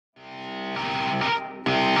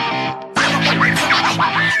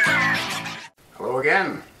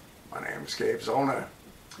again. My name's Zolna.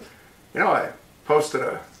 You know, I posted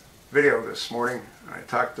a video this morning and I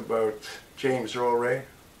talked about James Earl Ray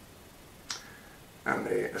and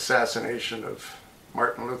the assassination of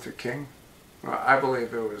Martin Luther King. Well, I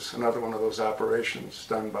believe it was another one of those operations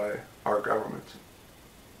done by our government.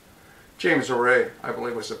 James Earl Ray, I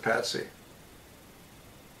believe, was a patsy.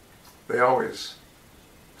 They always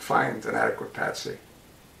find an adequate patsy,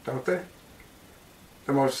 don't they?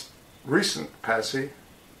 The most recent patsy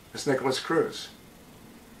is Nicholas Cruz.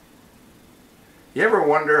 You ever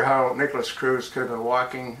wonder how Nicholas Cruz could have been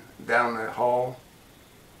walking down the hall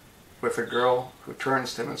with a girl who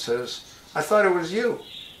turns to him and says, "I thought it was you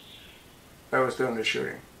that was doing the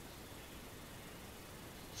shooting."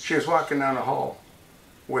 She was walking down the hall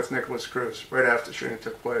with Nicholas Cruz right after the shooting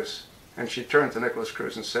took place, and she turned to Nicholas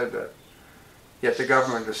Cruz and said that. Yet the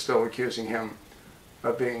government is still accusing him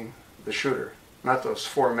of being the shooter, not those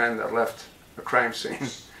 4 men that left a crime scene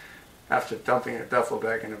after dumping a duffel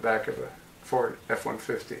bag in the back of a Ford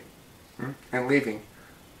F-150 and leaving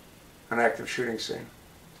an active shooting scene.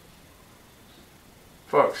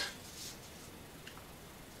 Folks,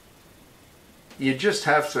 you just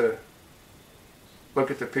have to look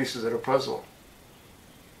at the pieces of the puzzle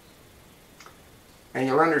and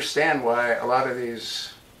you'll understand why a lot of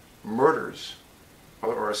these murders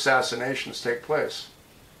or assassinations take place.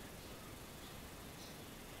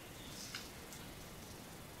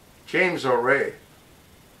 James Earl Ray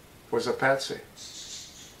was a patsy.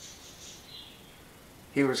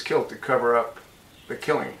 He was killed to cover up the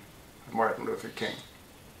killing of Martin Luther King.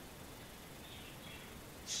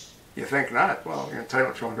 You think not? Well, you're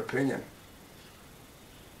entitled to your own opinion,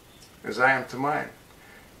 as I am to mine.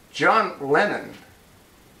 John Lennon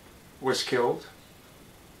was killed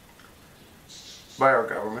by our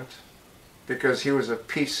government because he was a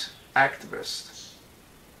peace activist,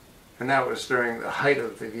 and that was during the height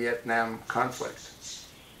of the Vietnam conflict.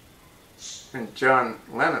 And John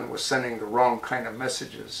Lennon was sending the wrong kind of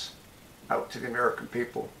messages out to the American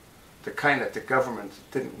people, the kind that the government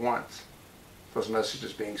didn't want those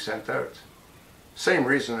messages being sent out. Same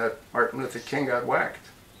reason that Martin Luther King got whacked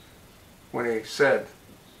when he said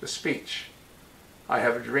the speech, "I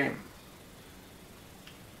have a dream."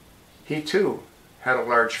 He too had a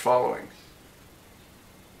large following,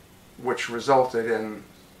 which resulted in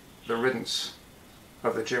the riddance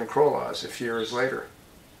of the Jim Crow laws a few years later.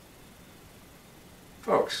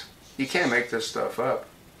 Folks, you can't make this stuff up.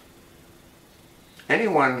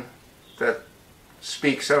 Anyone that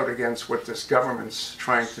speaks out against what this government's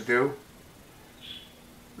trying to do,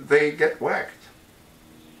 they get whacked.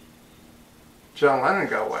 John Lennon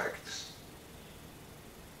got whacked.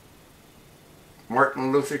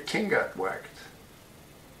 Martin Luther King got whacked.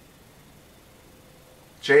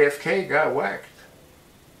 JFK got whacked.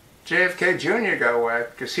 JFK Jr. got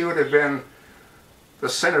whacked because he would have been the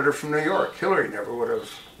senator from New York. Hillary never would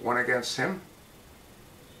have won against him.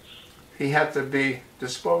 He had to be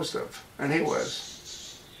disposed of, and he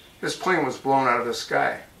was. This plane was blown out of the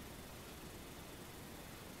sky.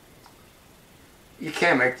 You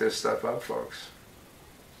can't make this stuff up, folks.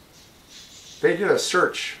 They did a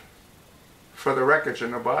search for the wreckage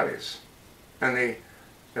and the bodies in the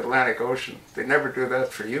Atlantic Ocean. They never do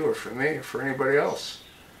that for you or for me or for anybody else.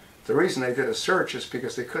 The reason they did a search is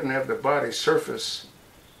because they couldn't have the bodies surface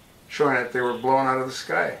showing that they were blown out of the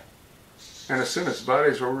sky. And as soon as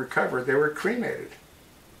bodies were recovered, they were cremated.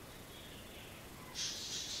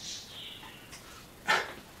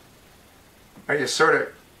 Are you sort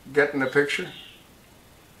of getting the picture?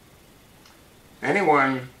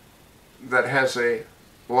 Anyone that has a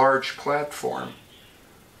large platform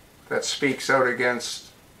that speaks out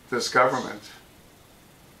against this government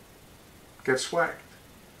gets whacked.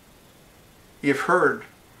 You've heard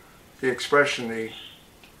the expression, the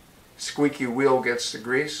squeaky wheel gets the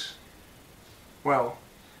grease. Well,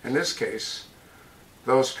 in this case,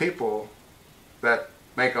 those people that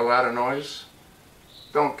make a lot of noise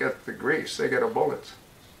don't get the grease, they get a bullet.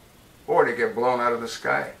 Or they get blown out of the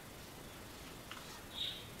sky.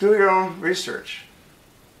 Do your own research.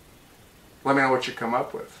 Let me know what you come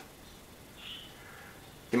up with.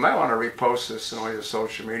 You might want to repost this on all your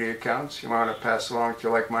social media accounts. You might want to pass it along to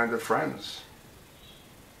your like-minded friends.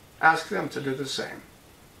 Ask them to do the same.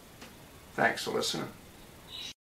 Thanks for listening.